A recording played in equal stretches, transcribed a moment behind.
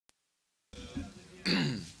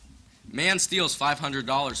Man steals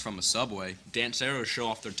 $500 from a Subway. Danceros show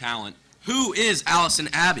off their talent. Who is Allison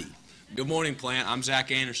Abbey? Good morning, Plant. I'm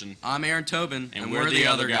Zach Anderson. I'm Aaron Tobin, and we're the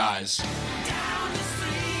other guys.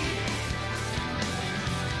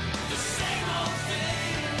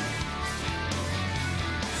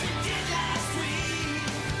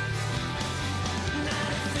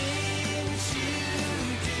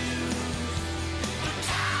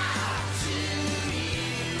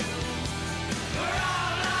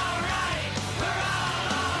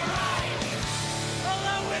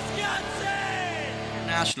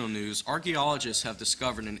 National news, archaeologists have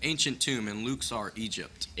discovered an ancient tomb in Luxor,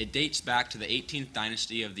 Egypt. It dates back to the 18th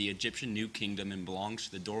dynasty of the Egyptian New Kingdom and belongs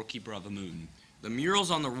to the doorkeeper of Amun. The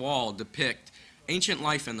murals on the wall depict ancient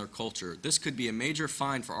life and their culture. This could be a major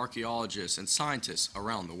find for archaeologists and scientists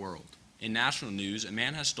around the world. In national news, a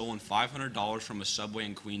man has stolen $500 from a Subway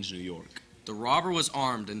in Queens, New York. The robber was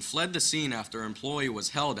armed and fled the scene after an employee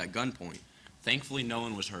was held at gunpoint. Thankfully, no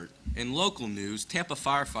one was hurt. In local news, Tampa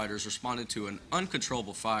firefighters responded to an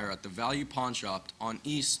uncontrollable fire at the Value Pawn Shop on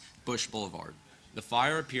East Bush Boulevard. The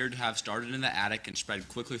fire appeared to have started in the attic and spread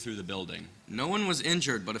quickly through the building. No one was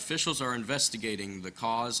injured, but officials are investigating the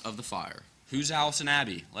cause of the fire. Who's Allison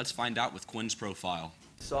Abbey? Let's find out with Quinn's profile.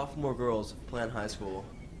 Sophomore girls of Plant High School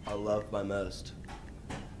are loved by most,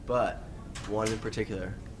 but one in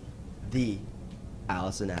particular, the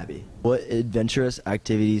Allison Abbey. What adventurous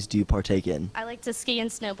activities do you partake in? I like to ski and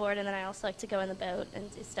snowboard, and then I also like to go in the boat and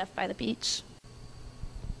do stuff by the beach.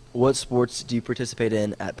 What sports do you participate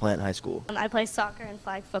in at Plant High School? I play soccer and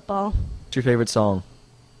flag football. What's your favorite song?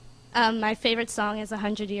 My favorite song is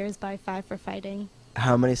 100 Years by Five for Fighting.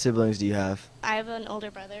 How many siblings do you have? I have an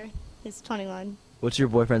older brother. He's 21. What's your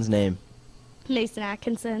boyfriend's name? Mason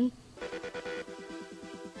Atkinson.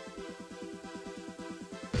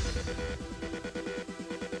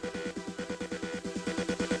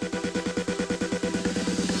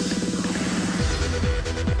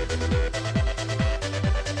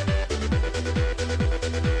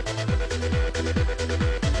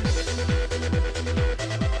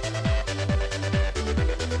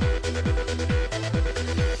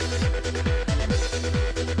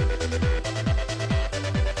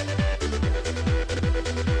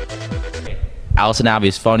 Allison Abbey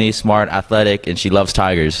is funny, smart, athletic, and she loves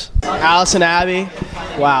tigers. Allison Abbey,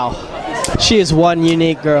 wow. She is one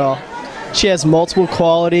unique girl. She has multiple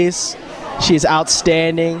qualities. She is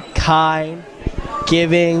outstanding, kind,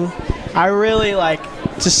 giving. I really like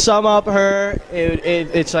to sum up her.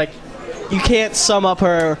 It's like you can't sum up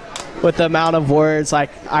her with the amount of words like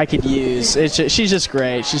I could use. She's just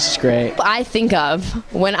great. She's just great. I think of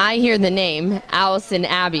when I hear the name Allison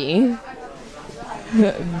Abbey.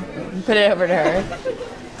 Put it over to her.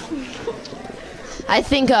 I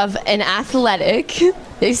think of an athletic,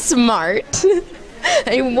 a smart,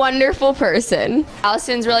 a wonderful person.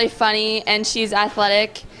 Allison's really funny and she's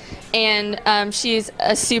athletic and she's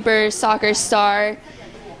a super soccer star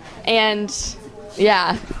and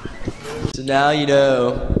yeah. So now you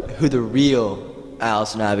know who the real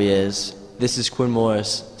Allison Abbey is. This is Quinn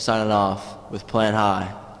Morris signing off with Plant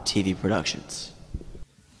High TV Productions.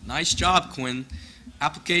 Nice job, Quinn.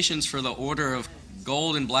 Applications for the Order of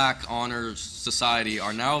Gold and Black Honor Society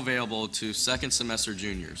are now available to second semester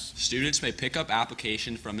juniors. Students may pick up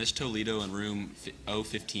applications from Miss Toledo in room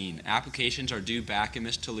 015. Applications are due back in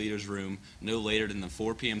Miss Toledo's room no later than the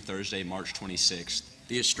 4 p.m. Thursday, March 26th.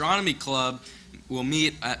 The Astronomy Club will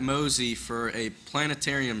meet at Mosey for a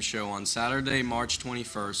planetarium show on Saturday, March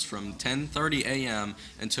 21st from 10:30 a.m.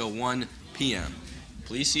 until 1 p.m.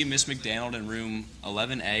 Please see Miss McDonald in room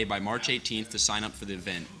 11A by March 18th to sign up for the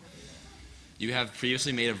event. You have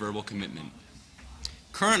previously made a verbal commitment.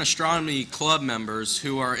 Current Astronomy Club members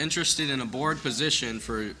who are interested in a board position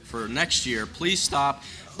for next year, please stop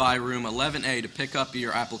by room 11A to pick up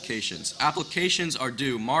your applications. Applications are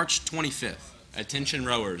due March 25th. Attention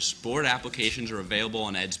rowers, board applications are available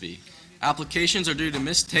on Edsby. Applications are due to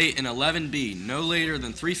Miss Tate in 11B no later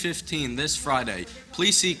than 3:15 this Friday.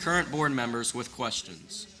 Please see current board members with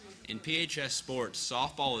questions. In PHS Sports,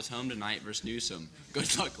 softball is home tonight versus Newsom.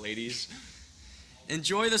 Good luck, ladies.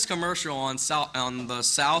 Enjoy this commercial on the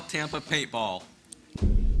South Tampa Paintball.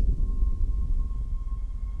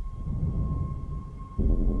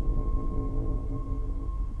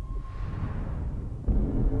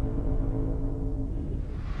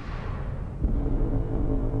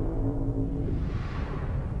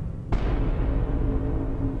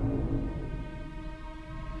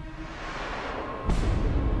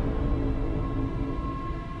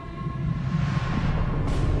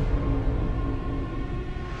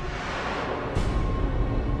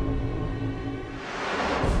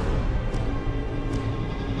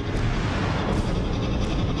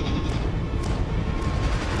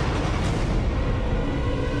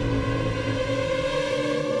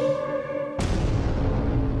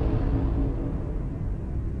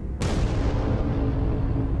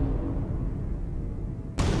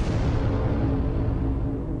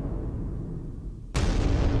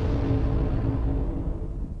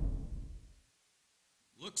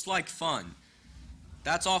 Looks like fun.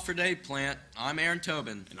 That's all for today, Plant. I'm Aaron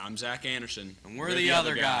Tobin. And I'm Zach Anderson. And we're the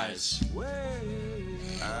other guys.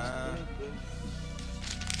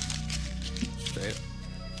 Straight.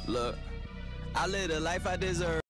 Look, I live the life I deserve.